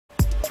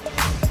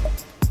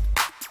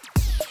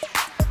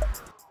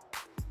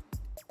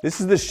This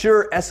is the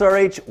Shure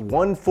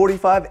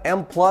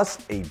SRH145m Plus,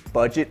 a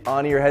budget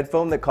on-ear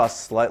headphone that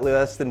costs slightly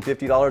less than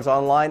 $50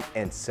 online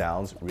and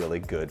sounds really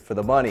good for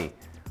the money.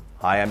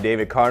 Hi, I'm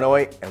David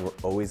Carnoy, and we're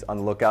always on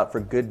the lookout for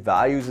good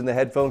values in the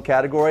headphone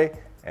category,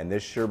 and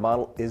this Shure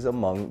model is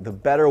among the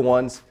better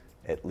ones,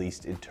 at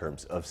least in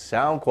terms of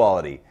sound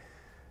quality.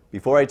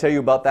 Before I tell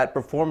you about that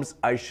performance,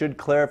 I should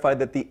clarify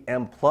that the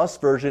M Plus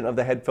version of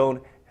the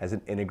headphone has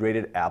an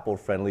integrated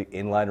Apple-friendly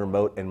inline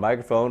remote and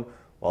microphone,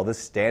 while the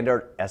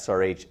standard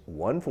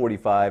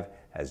SRH145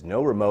 has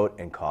no remote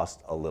and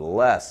costs a little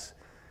less.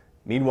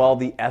 Meanwhile,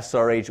 the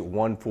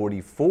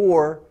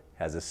SRH144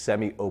 has a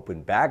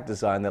semi-open back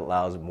design that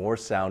allows more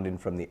sound in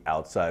from the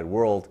outside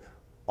world.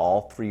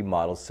 All three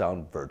models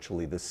sound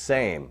virtually the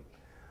same.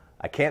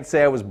 I can't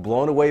say I was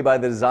blown away by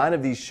the design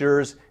of these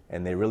Shures,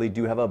 and they really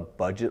do have a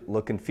budget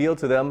look and feel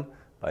to them.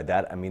 By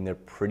that I mean they're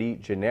pretty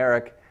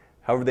generic.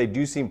 However, they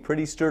do seem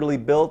pretty sturdily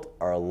built,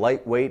 are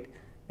lightweight,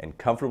 and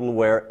comfortable to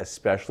wear,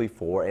 especially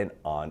for an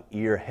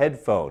on-ear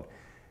headphone.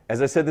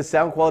 As I said, the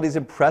sound quality is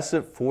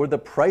impressive for the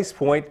price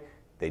point.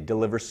 They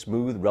deliver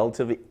smooth,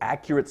 relatively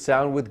accurate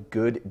sound with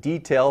good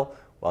detail.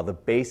 While the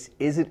bass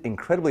isn't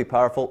incredibly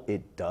powerful,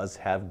 it does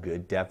have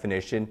good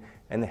definition,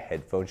 and the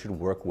headphone should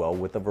work well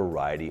with a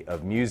variety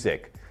of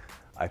music.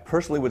 I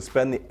personally would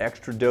spend the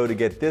extra dough to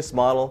get this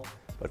model,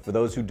 but for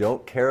those who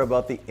don't care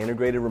about the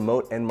integrated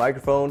remote and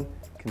microphone,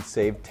 can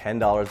save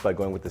 $10 by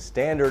going with the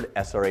standard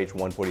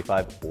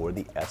SRH145 or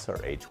the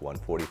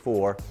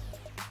SRH144.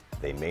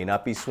 They may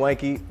not be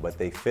swanky, but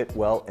they fit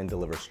well and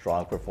deliver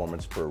strong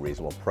performance for a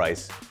reasonable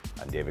price.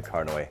 I'm David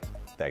Carnoy.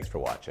 Thanks for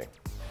watching.